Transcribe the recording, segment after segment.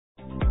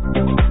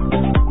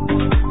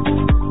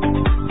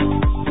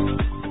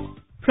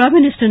Prime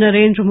Minister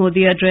Narendra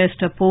Modi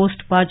addressed a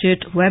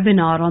post-budget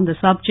webinar on the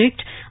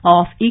subject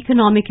of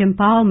economic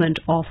empowerment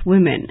of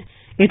women.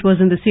 It was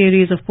in the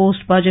series of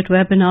post-budget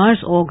webinars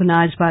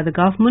organized by the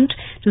government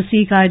to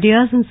seek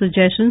ideas and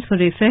suggestions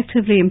for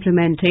effectively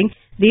implementing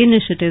the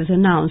initiatives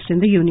announced in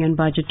the Union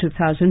Budget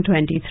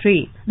 2023.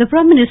 The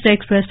Prime Minister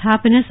expressed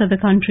happiness that the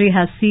country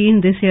has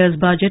seen this year's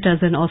budget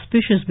as an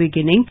auspicious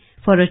beginning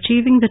for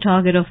achieving the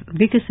target of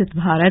Vikasit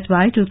Bharat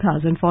by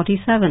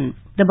 2047.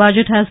 The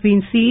budget has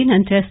been seen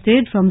and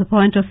tested from the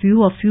point of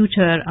view of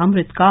future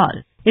Amrit Kal.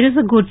 It is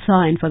a good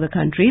sign for the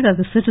country that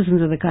the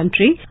citizens of the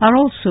country are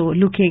also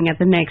looking at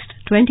the next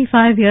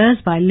 25 years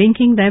by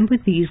linking them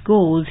with these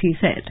goals, he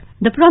said.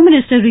 The Prime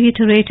Minister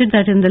reiterated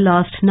that in the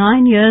last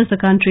 9 years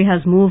the country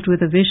has moved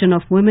with a vision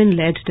of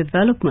women-led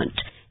development.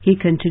 He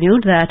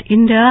continued that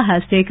India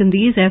has taken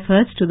these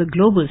efforts to the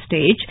global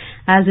stage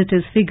as it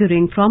is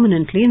figuring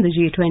prominently in the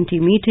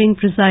G20 meeting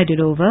presided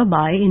over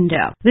by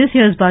India. This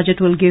year's budget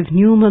will give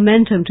new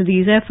momentum to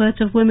these efforts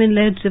of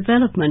women-led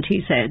development,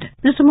 he said.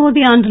 Mr.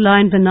 Modi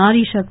underlined the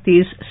Nari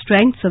Shakti's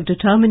strengths of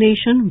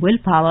determination,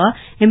 willpower,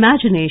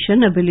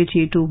 imagination,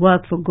 ability to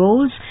work for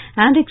goals,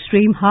 and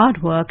extreme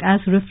hard work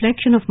as a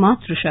reflection of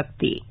Matra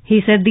Shakti.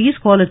 He said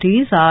these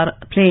qualities are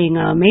playing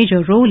a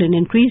major role in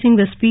increasing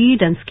the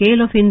speed and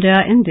scale of India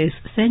in this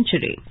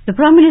century. The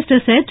Prime Minister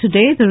said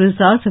today the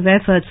results of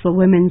efforts for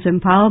women's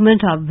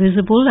empowerment are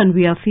visible and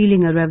we are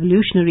feeling a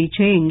revolutionary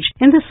change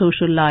in the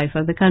social life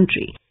of the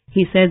country.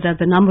 He said that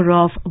the number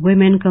of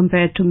women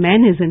compared to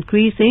men is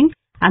increasing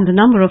and the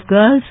number of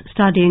girls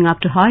studying up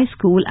to high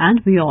school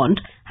and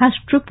beyond has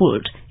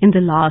tripled in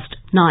the last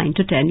 9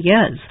 to 10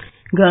 years.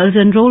 Girls'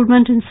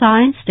 enrollment in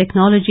science,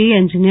 technology,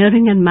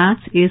 engineering and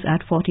maths is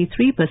at 43%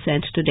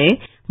 today,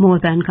 more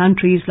than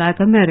countries like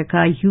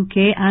America,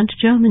 UK and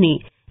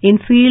Germany. In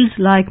fields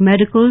like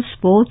medical,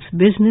 sports,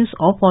 business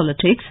or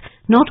politics,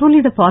 not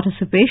only the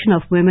participation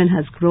of women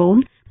has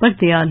grown, but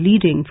they are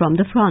leading from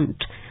the front.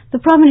 The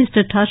Prime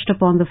Minister touched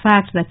upon the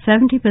fact that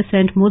 70%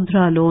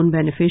 Mudra loan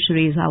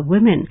beneficiaries are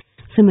women.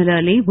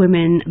 Similarly,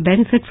 women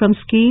benefit from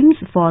schemes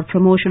for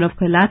promotion of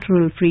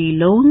collateral-free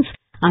loans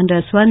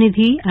under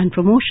Swanidhi and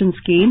promotion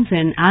schemes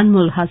in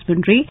animal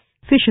husbandry,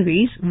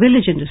 fisheries,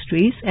 village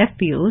industries,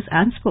 FPOs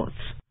and sports.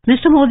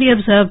 Mr. Modi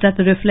observed that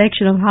the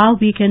reflection of how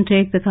we can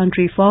take the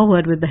country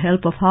forward with the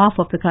help of half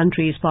of the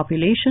country's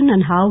population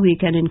and how we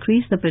can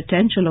increase the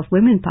potential of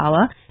women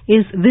power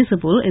is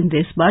visible in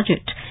this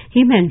budget.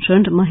 He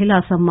mentioned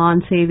Mahila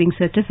Samman Saving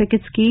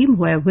Certificate Scheme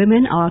where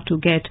women are to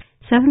get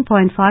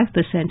 7.5%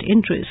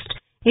 interest.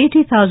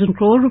 80,000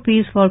 crore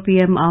rupees for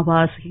PM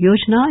Awas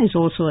Yojana is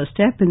also a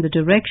step in the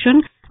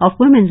direction of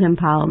women's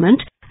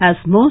empowerment as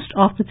most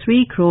of the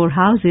 3 crore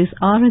houses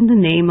are in the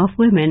name of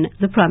women,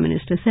 the Prime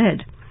Minister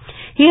said.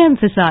 He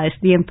emphasized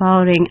the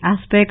empowering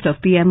aspect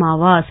of PM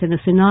Awas in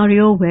a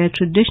scenario where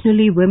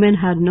traditionally women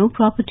had no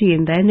property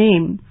in their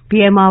name.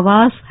 PM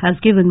Awas has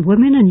given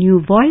women a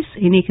new voice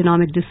in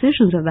economic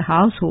decisions of the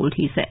household,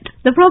 he said.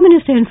 The Prime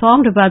Minister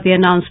informed about the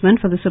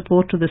announcement for the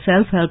support to the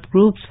self-help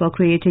groups for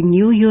creating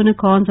new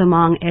unicorns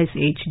among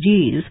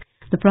SHGs.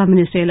 The Prime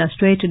Minister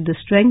illustrated the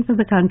strength of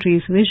the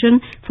country's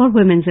vision for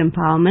women's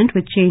empowerment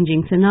with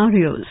changing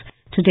scenarios.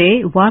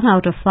 Today, 1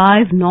 out of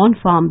 5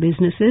 non-farm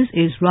businesses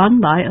is run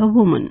by a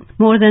woman.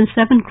 More than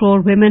 7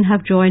 crore women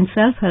have joined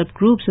self-help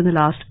groups in the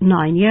last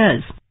 9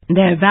 years.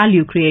 Their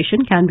value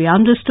creation can be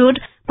understood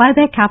by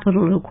their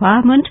capital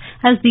requirement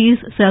as these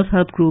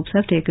self-help groups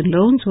have taken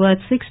loans worth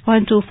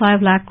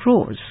 6.25 lakh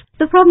crores.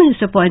 The Prime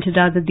Minister pointed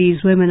out that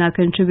these women are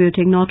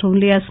contributing not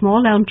only as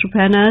small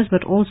entrepreneurs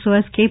but also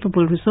as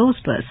capable resource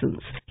persons.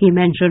 He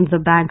mentioned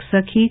the Bank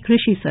Sakhi,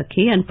 Krishi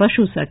Sakhi and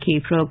Pashu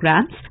Sakhi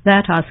programs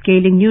that are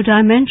scaling new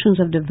dimensions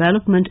of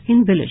development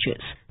in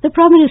villages. The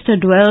Prime Minister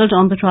dwelled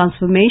on the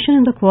transformation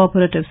in the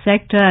cooperative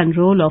sector and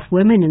role of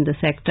women in the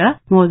sector.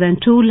 More than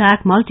 2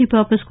 lakh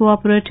multi-purpose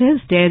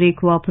cooperatives, dairy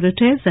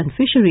cooperatives and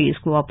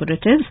fisheries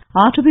cooperatives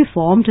are to be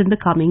formed in the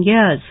coming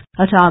years.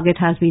 A target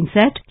has been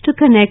set to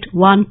connect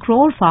 1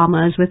 crore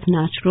farmers with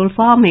natural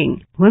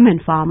farming. Women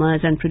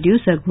farmers and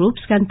producer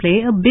groups can play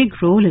a big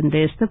role in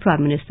this, the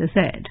Prime Minister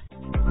said.